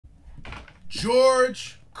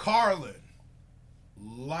George Carlin.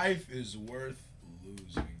 Life is worth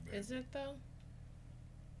losing, baby. Is it though?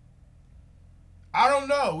 I don't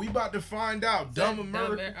know. We about to find out. Dumb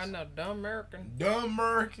Americans. I know, dumb Americans. Dumb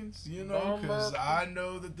Americans, you know, because I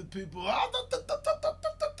know that the people. Oh, the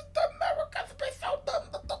Americans be so dumb.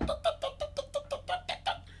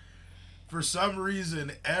 For some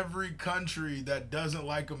reason, every country that doesn't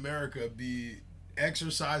like America be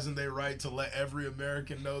exercising their right to let every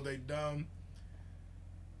American know they dumb.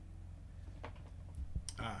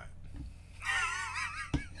 All right.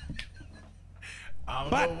 I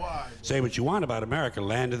don't know why. Say what you want about America,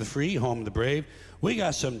 land of the free, home of the brave. We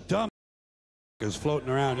got some dumb floating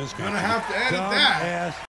around this country. I'm gonna have to edit dumb that.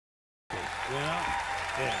 Ass, you know?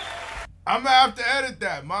 Yeah. I'm gonna have to edit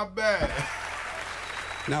that. My bad.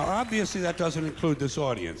 Now, obviously, that doesn't include this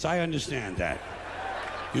audience. I understand that.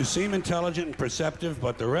 You seem intelligent and perceptive,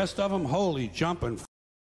 but the rest of them, holy jumping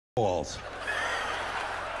balls.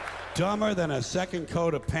 Dumber than a second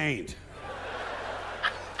coat of paint.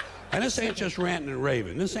 And this ain't just ranting and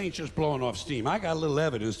raving. This ain't just blowing off steam. I got a little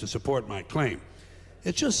evidence to support my claim.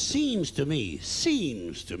 It just seems to me,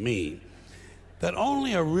 that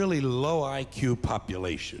only a really low IQ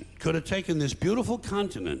population could have taken this beautiful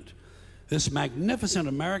continent, this magnificent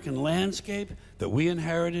American landscape that we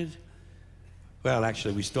inherited. Well,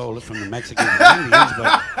 actually, we stole it from the Mexicans and Indians, but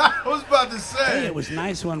I was about to say. Hey, it was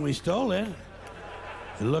nice when we stole it.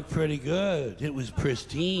 It looked pretty good. It was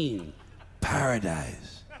pristine.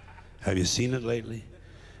 Paradise. Have you seen it lately?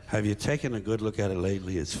 Have you taken a good look at it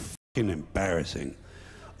lately? It's fucking embarrassing.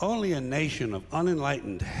 Only a nation of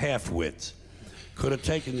unenlightened half-wits could have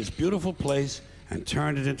taken this beautiful place and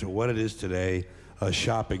turned it into what it is today, a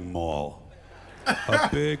shopping mall. A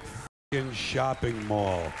big fucking shopping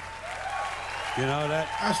mall. You know that?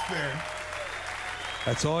 That's fair.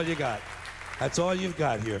 That's all you got. That's all you've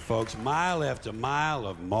got here, folks. Mile after mile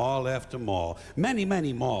of mall after mall. Many,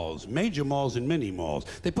 many malls. Major malls and mini malls.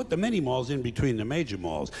 They put the mini malls in between the major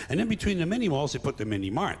malls. And in between the mini malls, they put the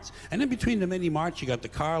mini marts. And in between the mini marts, you got the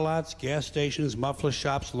car lots, gas stations, muffler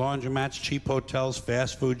shops, laundromats, cheap hotels,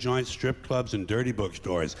 fast food joints, strip clubs, and dirty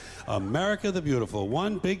bookstores. America the Beautiful.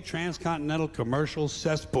 One big transcontinental commercial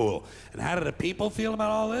cesspool. And how do the people feel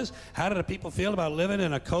about all this? How do the people feel about living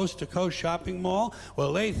in a coast-to-coast shopping mall?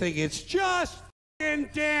 Well, they think it's just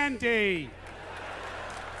dandy.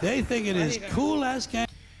 They think it is cool as can.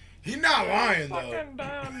 He's not lying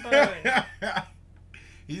though.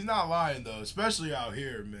 He's not lying though, especially out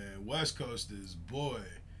here, man. West Coast is, boy,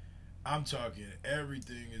 I'm talking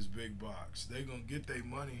everything is big box. They gonna get their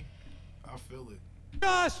money. I feel it.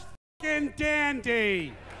 Just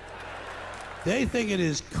dandy. They think it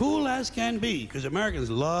is cool as can be because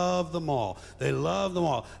Americans love the mall. They love the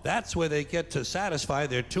mall. That's where they get to satisfy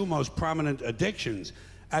their two most prominent addictions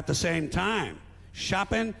at the same time,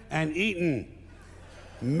 shopping and eating.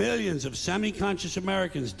 Millions of semi-conscious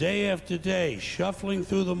Americans day after day shuffling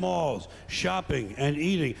through the malls, shopping and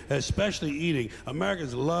eating, especially eating.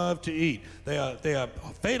 Americans love to eat. They are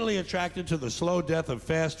fatally attracted to the slow death of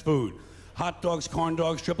fast food. Hot dogs, corn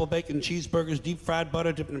dogs, triple bacon cheeseburgers, deep fried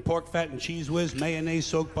butter dipped in pork fat and cheese whiz, mayonnaise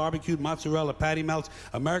soaked barbecued mozzarella patty melts.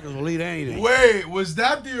 Americans will eat anything. Wait, was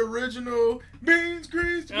that the original beans,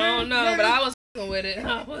 grease? I don't know, but I was with it.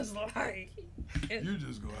 I was like, you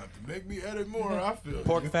just gonna have to make me edit more. I feel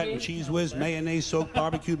pork fat and cheese whiz, mayonnaise soaked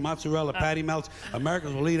barbecued mozzarella patty melts.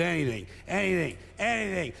 Americans will eat anything, anything,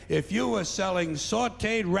 anything. If you were selling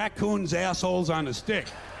sautéed raccoons' assholes on a stick.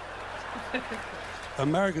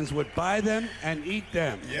 Americans would buy them and eat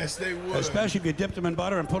them. Yes, they would. Especially if you dipped them in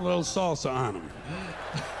butter and put a little salsa on them.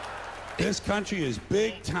 This country is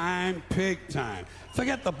big time, pig time.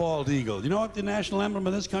 Forget the bald eagle. You know what the national emblem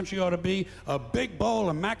of this country ought to be? A big bowl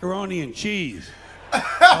of macaroni and cheese.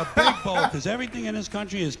 A big bowl, because everything in this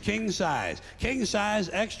country is king size. King size,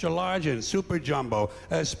 extra large, and super jumbo.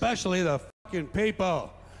 Especially the fucking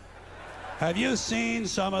people. Have you seen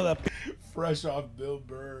some of the... Fresh off Bill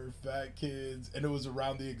Burr, Fat Kids, and it was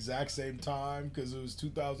around the exact same time because it was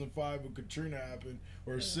 2005 when Katrina happened,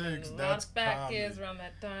 or 6. That's Fat Kids around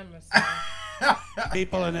that time or so.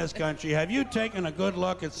 People in this country, have you taken a good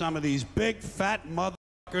look at some of these big fat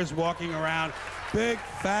motherfuckers walking around? Big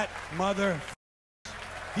fat mother.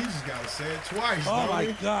 He just gotta say it twice. Oh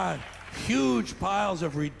my God! Huge piles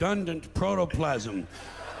of redundant protoplasm,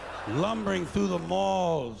 lumbering through the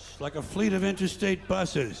malls like a fleet of interstate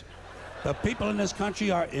buses. The people in this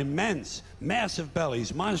country are immense, massive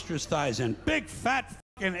bellies, monstrous thighs, and big fat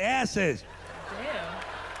fucking asses. Damn.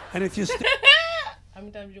 And if you how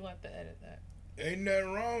many times you want to edit that? Ain't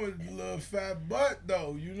nothing wrong with a little fat butt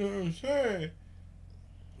though, you know what I'm saying?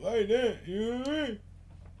 Like that, you know what I mean?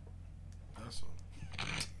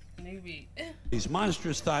 You be. These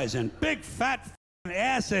monstrous thighs and big fat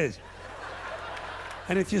asses.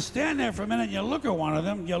 And if you stand there for a minute and you look at one of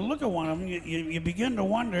them, you begin to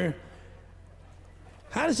wonder,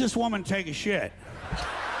 how does this woman take a shit?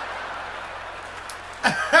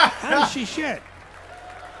 How does she shit?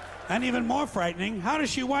 And even more frightening, how does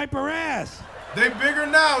she wipe her ass? They bigger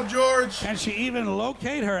now, George. Can she even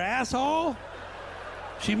locate her asshole?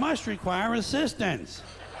 She must require assistance.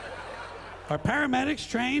 Are paramedics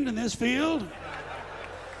trained in this field?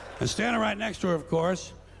 And standing right next to her, of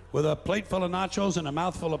course, with a plate full of nachos and a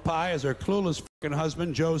mouthful of pie is her clueless fucking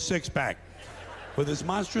husband, Joe Sixpack. With his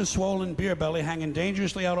monstrous swollen beer belly hanging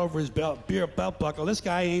dangerously out over his belt buckle, this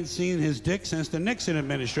guy ain't seen his dick since the Nixon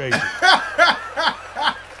administration.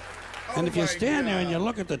 And if you stand there and you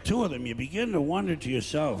look at the two of them, you begin to wonder to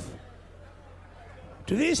yourself,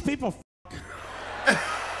 do these people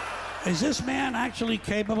Is this man actually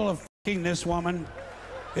capable of fucking this woman?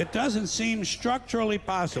 It doesn't seem structurally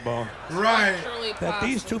possible that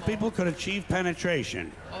these two people could achieve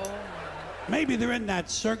penetration. Oh. Maybe they're in that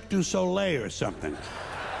Cirque du Soleil or something.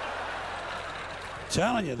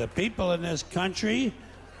 Telling you, the people in this country,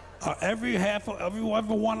 every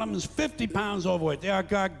one of them is 50 pounds overweight. They are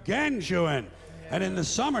gargantuan. And in the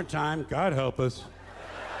summertime, God help us,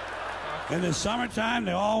 in the summertime,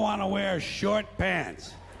 they all want to wear short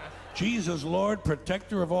pants. Jesus, Lord,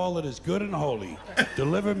 protector of all that is good and holy,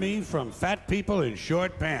 deliver me from fat people in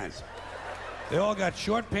short pants. They all got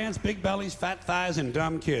short pants, big bellies, fat thighs, and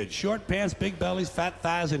dumb kids. Short pants, big bellies, fat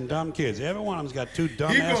thighs, and dumb kids. Every one of them's got two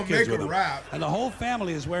dumb-ass kids with them. Rap. And the whole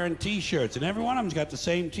family is wearing T-shirts, and every one of them's got the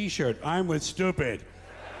same T-shirt. I'm with stupid.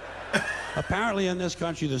 Apparently in this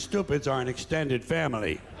country, the stupids are an extended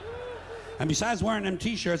family. And besides wearing them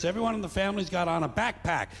T-shirts, everyone in the family's got on a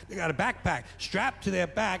backpack. They got a backpack strapped to their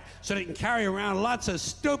back so they can carry around lots of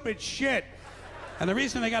stupid shit. And the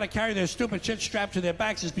reason they got to carry their stupid shit strapped to their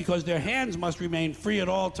backs is because their hands must remain free at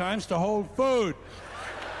all times to hold food.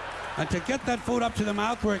 And to get that food up to the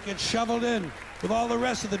mouth where it gets shoveled in with all the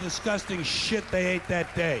rest of the disgusting shit they ate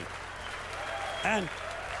that day. And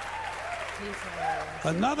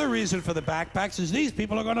another reason for the backpacks is these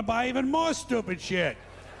people are going to buy even more stupid shit.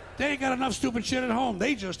 They ain't got enough stupid shit at home.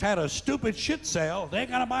 They just had a stupid shit sale. They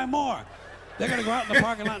ain't gonna buy more. They're gonna go out in the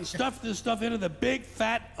parking lot and stuff this stuff into the big,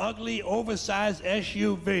 fat, ugly, oversized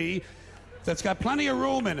SUV that's got plenty of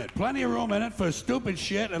room in it. Plenty of room in it for stupid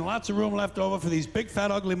shit and lots of room left over for these big,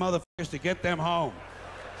 fat, ugly motherfuckers to get them home.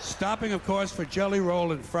 Stopping, of course, for jelly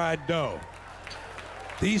roll and fried dough.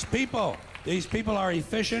 These people are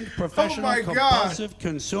efficient, professional, compulsive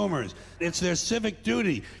consumers. It's their civic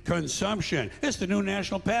duty. Consumption. It's the new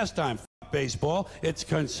national pastime. Baseball. It's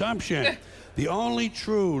consumption. The only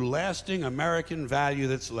true, lasting American value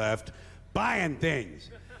that's left, buying things.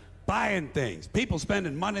 Buying things. People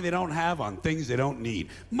spending money they don't have on things they don't need.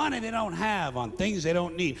 Money they don't have on things they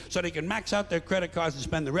don't need, so they can max out their credit cards and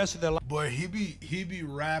spend the rest of their life. But he be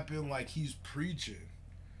rapping like he's preaching.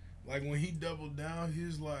 Like when he doubled down,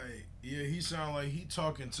 he's like, yeah, he sound like he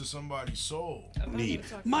talking to somebody's soul. Need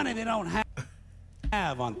money they don't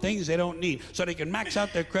have on things they don't need, so they can max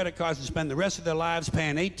out their credit cards and spend the rest of their lives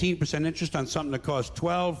paying 18% interest on something that costs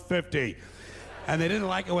 $12.50, and they didn't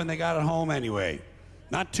like it when they got it home anyway.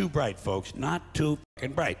 Not too bright, folks. Not too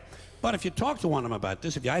fucking bright. But if you talk to one of them about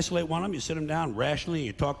this, if you isolate one of them, you sit them down rationally, and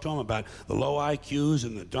you talk to them about the low IQs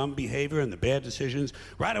and the dumb behavior and the bad decisions,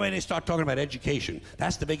 right away they start talking about education.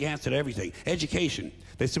 That's the big answer to everything. Education.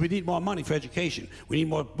 They say we need more money for education. We need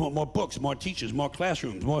more books, more teachers, more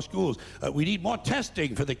classrooms, more schools. We need more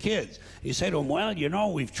testing for the kids. You say to them, well, you know,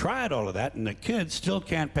 we've tried all of that, and the kids still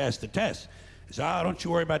can't pass the test. They say, oh, don't you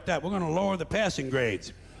worry about that. We're going to lower the passing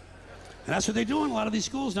grades. And that's what they do in a lot of these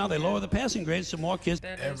schools now. They lower the passing grades so more kids.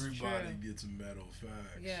 Everybody gets a medal.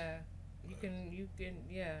 Facts. Yeah, you can.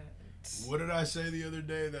 Yeah. What did I say the other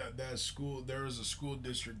day? That school, there was a school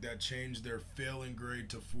district that changed their failing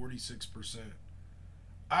grade to 46%.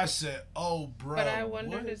 I said, "Oh, bro." But I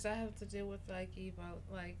wonder, does that have to do with us evolving?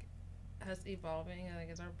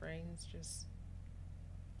 Like, is our brains just?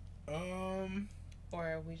 Or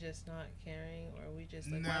are we just not caring? Or are we just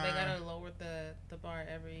like, why they gotta lower the bar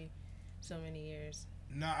every so many years?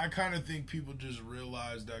 Nah, I kind of think people just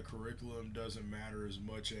realize that curriculum doesn't matter as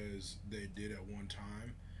much as they did at one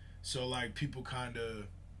time. So, like, people kind of...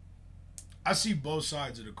 I see both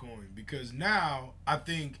sides of the coin, because now I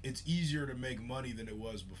think it's easier to make money than it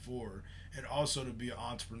was before, and also to be an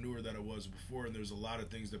entrepreneur than it was before, and there's a lot of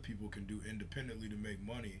things that people can do independently to make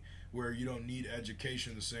money where you don't need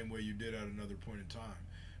education the same way you did at another point in time.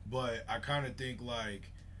 But I kind of think,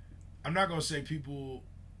 like, I'm not going to say people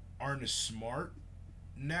aren't as smart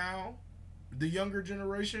now, the younger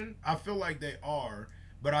generation. I feel like they are,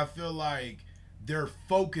 but I feel like their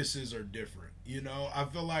focuses are different. You know, I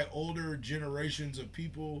feel like older generations of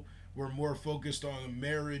people were more focused on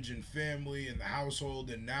marriage and family and the household,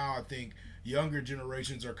 and now I think younger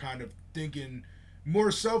generations are kind of thinking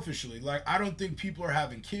more selfishly. Like, I don't think people are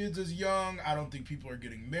having kids as young. I don't think people are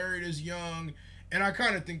getting married as young. And I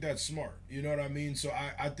kind of think that's smart. You know what I mean? So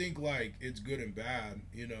I think, like, it's good and bad,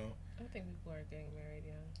 you know? I think people are getting married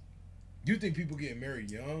young. You think people getting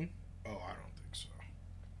married young? Oh, I don't think so.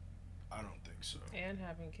 I don't think so. And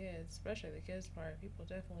having kids, especially the kids part. People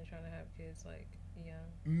definitely trying to have kids, like,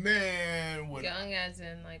 young. Man, what? Young as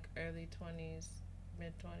in, like, early 20s,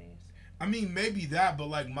 mid-20s. I mean, maybe that, but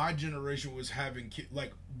like my generation was having kids.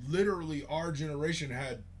 Like literally, our generation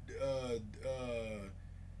had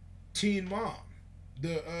Teen Mom.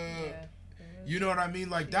 You know what I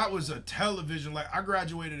mean? Like that was a television. Like I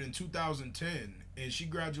graduated in 2010, and she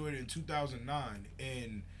graduated in 2009,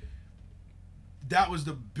 and that was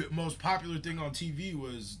the most popular thing on TV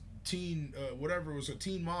was Teen, whatever it was, a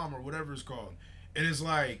Teen Mom or whatever it's called. And it's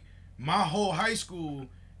like my whole high school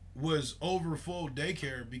was over full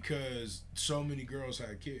daycare because so many girls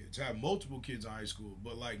had kids. I had multiple kids in high school.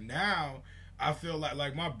 But like now I feel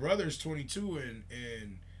like my brother's 22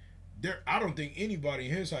 and there I don't think anybody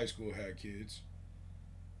in his high school had kids.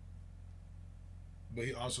 But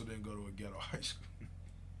he also didn't go to a ghetto high school.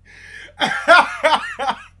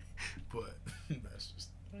 But that's just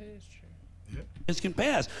It is true. yeah. Kids can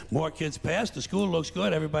pass. More kids pass. The school looks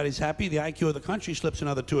good. Everybody's happy. The IQ of the country slips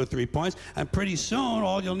another 2 or 3 points. And pretty soon,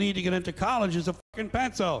 all you'll need to get into college is a fucking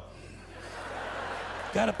pencil.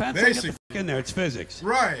 Got a pencil? Basically. Get the fuck in there. It's physics.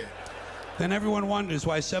 Right. Then everyone wonders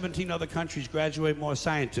why 17 other countries graduate more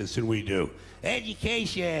scientists than we do.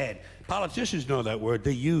 Education. Politicians know that word.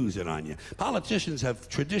 They use it on you. Politicians have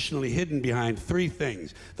traditionally hidden behind 3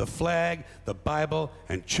 things: the flag, the Bible,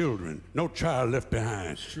 and children. No child left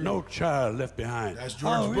behind. No child left behind. That's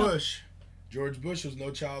George really? Bush. George Bush was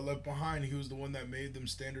no child left behind. He was the one that made them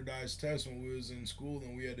standardized tests when we was in school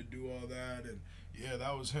and we had to do all that. And yeah,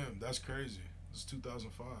 that was him. That's crazy. It's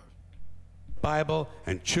 2005. Bible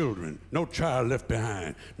and children. No child left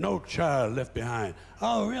behind. No child left behind.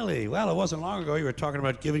 Oh, really? Well, it wasn't long ago you were talking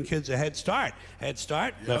about giving kids a head start. Head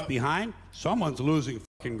start? Yep. Left behind? Someone's losing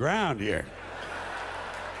fucking ground here.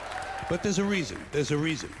 But there's a reason. There's a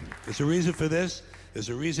reason. There's a reason for this. There's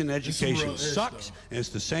a reason education sucks. And it's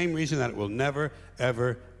the same reason that it will never,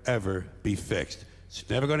 ever, ever be fixed. It's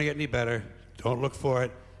never going to get any better. Don't look for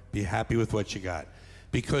it. Be happy with what you got.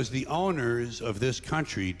 Because the owners of this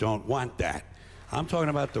country don't want that. I'm talking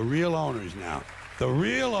about the real owners now. The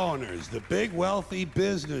real owners, the big wealthy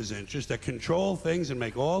business interests that control things and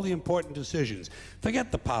make all the important decisions.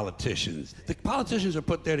 Forget the politicians. The politicians are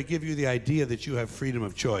put there to give you the idea that you have freedom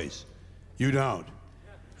of choice. You don't.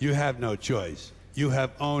 You have no choice. You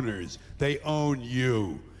have owners. They own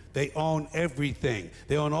you. They own everything.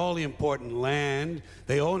 They own all the important land.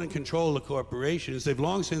 They own and control the corporations. They've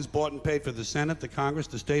long since bought and paid for the Senate, the Congress,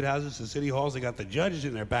 the state houses, the city halls. They got the judges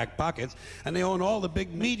in their back pockets. And they own all the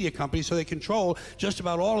big media companies, so they control just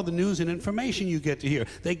about all of the news and information you get to hear.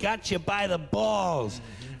 They got you by the balls.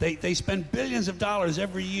 They spend billions of dollars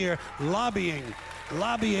every year lobbying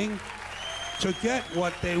to get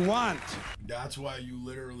what they want. That's why you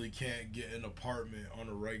literally can't get an apartment on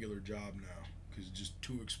a regular job now. Because it's just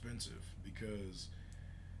too expensive. Because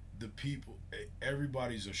the people,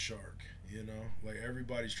 everybody's a shark, you know? Like,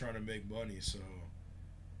 everybody's trying to make money. So,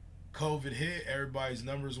 COVID hit, everybody's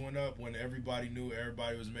numbers went up when everybody knew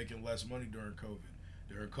everybody was making less money during COVID.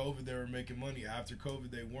 During COVID, they were making money. After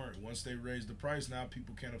COVID, they weren't. Once they raised the price, now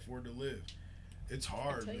people can't afford to live. It's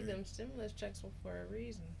hard, I tell you, man. them stimulus checks were for a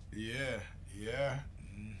reason. Yeah.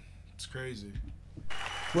 It's crazy.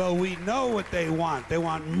 Well, we know what they want. They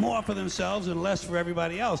want more for themselves and less for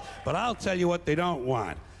everybody else. But I'll tell you what they don't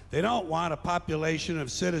want. They don't want a population of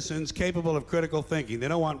citizens capable of critical thinking. They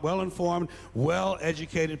don't want well-informed,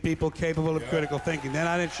 well-educated people capable of critical thinking. They're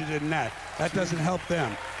not interested in that. That doesn't help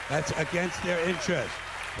them. That's against their interest.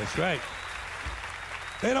 That's right.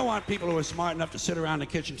 They don't want people who are smart enough to sit around the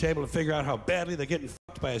kitchen table and figure out how badly they're getting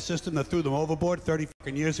fucked by a system that threw them overboard 30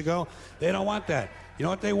 fucking years ago. They don't want that. You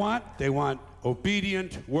know what they want? They want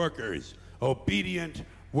obedient workers. Obedient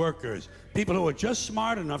workers. People who are just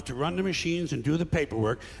smart enough to run the machines and do the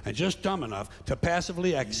paperwork and just dumb enough to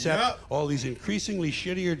passively accept all these increasingly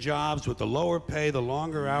shittier jobs with the lower pay, the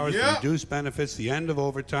longer hours, the reduced benefits, the end of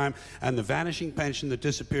overtime, and the vanishing pension that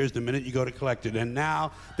disappears the minute you go to collect it. And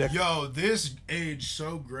now they're... Yo, this aged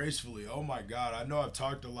so gracefully. Oh my God. I know I've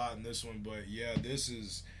talked a lot in this one, but yeah, this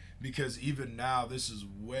because even now this is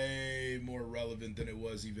way more relevant than it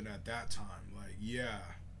was even at that time. Like, yeah,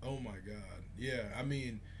 oh my God, yeah. I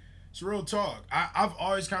mean, it's real talk. I've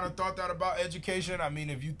always kind of thought that about education. I mean,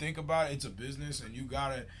 if you think about it, it's a business, and you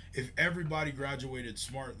gotta, if everybody graduated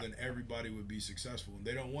smart, then everybody would be successful. And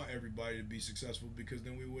they don't want everybody to be successful because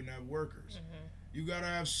then we wouldn't have workers. You gotta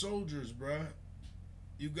have soldiers, bruh.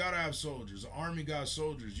 You gotta have soldiers. The army got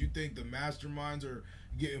soldiers. You think the masterminds are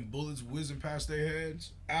getting bullets whizzing past their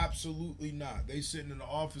heads? Absolutely not. They sitting in the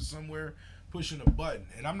office somewhere pushing a button.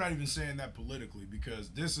 And I'm not even saying that politically, because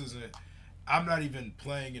this isn't, I'm not even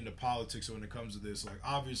playing into politics when it comes to this. Like,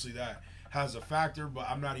 obviously that has a factor, but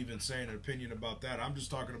I'm not even saying an opinion about that. I'm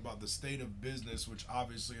just talking about the state of business, which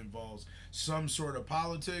obviously involves some sort of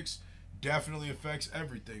politics. Definitely affects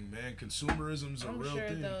everything, man. Consumerism's a real thing. I'm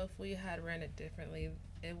sure, though, if we had ran it differently,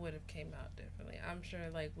 it would have came out differently. I'm sure,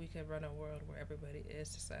 like, we could run a world where everybody is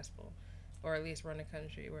successful, or at least run a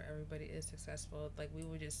country where everybody is successful. Like, we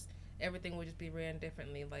would just, everything would just be ran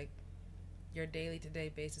differently. Like, your daily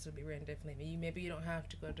to-day basis would be ran differently. Maybe you don't have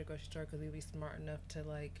to go to the grocery store because we'd be smart enough to,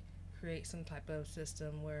 like, create some type of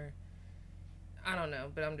system where, I don't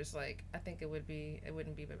know, but I'm just like, I think it wouldn't be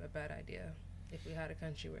a bad idea if we had a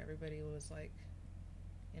country where everybody was, like,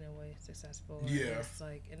 in a way successful, or just,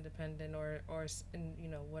 like, independent, or you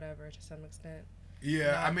know, whatever, to some extent.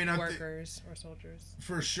 Yeah, not I mean, workers or soldiers.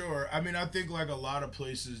 For sure. I mean, I think, like, a lot of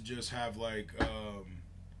places just have, like,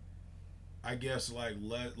 I guess, like,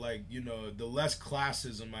 you know, the less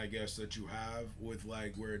classism, I guess, that you have with,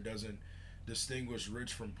 like, where it doesn't distinguish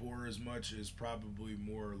rich from poor as much, is probably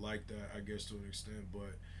more like that, I guess, to an extent.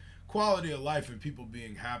 But quality of life and people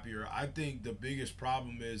being happier, I think the biggest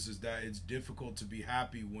problem is that it's difficult to be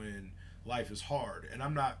happy when life is hard. And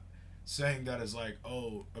I'm not saying that as, like,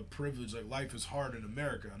 oh, a privilege, like, life is hard in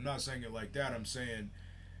America. I'm not saying it like that. I'm saying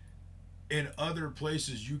in other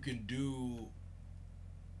places you can do,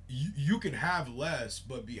 you can have less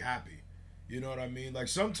but be happy. You know what I mean? Like,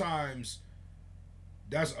 sometimes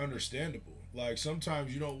that's understandable. Like,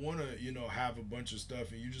 sometimes you don't want to, you know, have a bunch of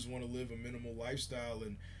stuff, and you just want to live a minimal lifestyle,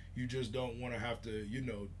 and you just don't want to have to, you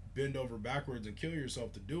know, bend over backwards and kill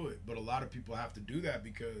yourself to do it. But a lot of people have to do that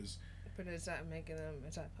because... But is that putting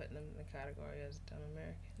them in the category as dumb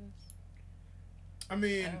Americans? I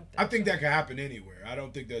mean, I think that can happen anywhere. I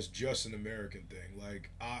don't think that's just an American thing. Like,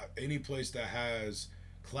 any place that has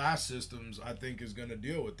class systems, I think, is going to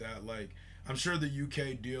deal with that. Like, I'm sure the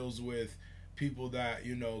UK deals with people that,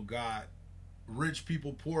 you know, got rich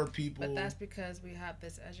people, poor people. But that's because we have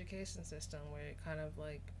this education system where it kind of,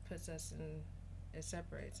 like, puts us in, it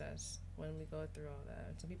separates us when we go through all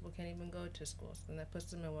that. Some people can't even go to schools, and that puts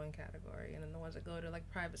them in one category. And then the ones that go to, like,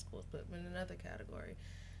 private schools put them in another category.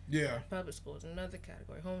 Yeah. Public schools in another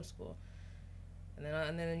category, homeschool.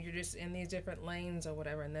 And then you're just in these different lanes or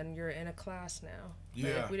whatever, and then you're in a class now. Yeah.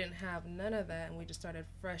 But if we didn't have none of that and we just started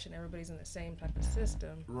fresh and everybody's in the same type of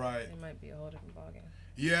system, right, it might be a whole different ballgame.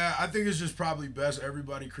 Yeah, I think it's just probably best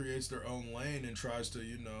everybody creates their own lane and tries to,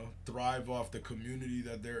 you know, thrive off the community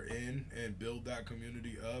that they're in and build that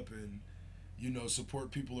community up and, you know,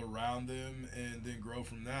 support people around them and then grow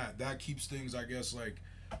from that. That keeps things, I guess, like,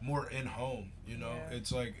 more in home, you know? Yeah.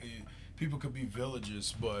 It's like people could be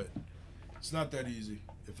villages, but it's not that easy.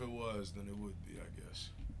 If it was, then it would be, I guess.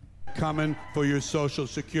 Coming for your Social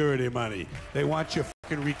Security money. They want your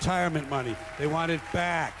fucking retirement money. They want it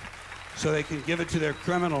back so they can give it to their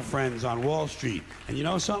criminal friends on Wall Street. And you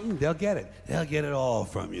know something? They'll get it. They'll get it all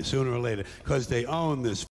from you sooner or later because they own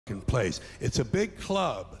this fucking place. It's a big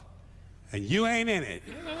club, and you ain't in it.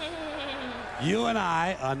 You and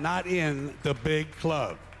I are not in the big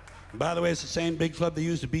club. And by the way, it's the same big club they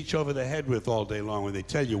used to beat you over the head with all day long when they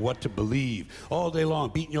tell you what to believe. All day long,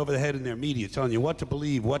 beating you over the head in their media, telling you what to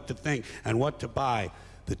believe, what to think, and what to buy.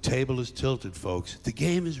 The table is tilted, folks. The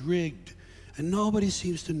game is rigged. And nobody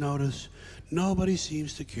seems to notice. Nobody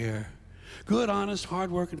seems to care. Good, honest,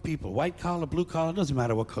 hard-working people. White collar, blue collar, doesn't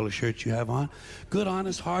matter what color shirt you have on. Good,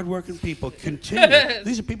 honest, hard-working people continue.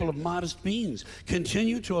 These are people of modest means.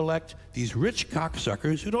 Continue to elect these rich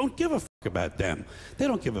cocksuckers who don't give a fuck about them. They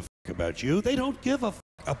don't give a fuck about you. They don't give a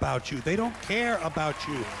fuck about you. They don't care about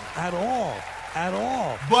you at all. At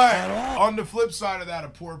all. But at all. On the flip side of that, a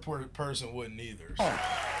poor person wouldn't either. So.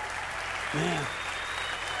 Man.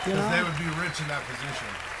 Because they would be rich in that position.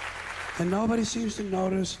 And nobody seems to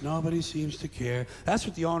notice, nobody seems to care. That's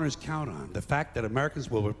what the owners count on, the fact that Americans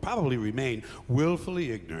will probably remain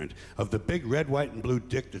willfully ignorant of the big red, white, and blue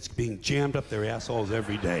dick that's being jammed up their assholes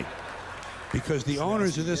every day. Because the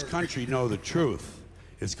owners of this country know the truth.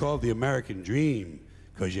 It's called the American dream,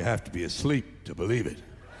 because you have to be asleep to believe it.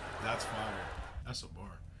 That's fire. That's a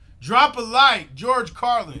bar. Drop a like, George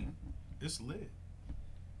Carlin. It's lit.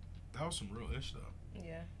 That was some real ish though.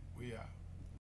 Yeah. We out.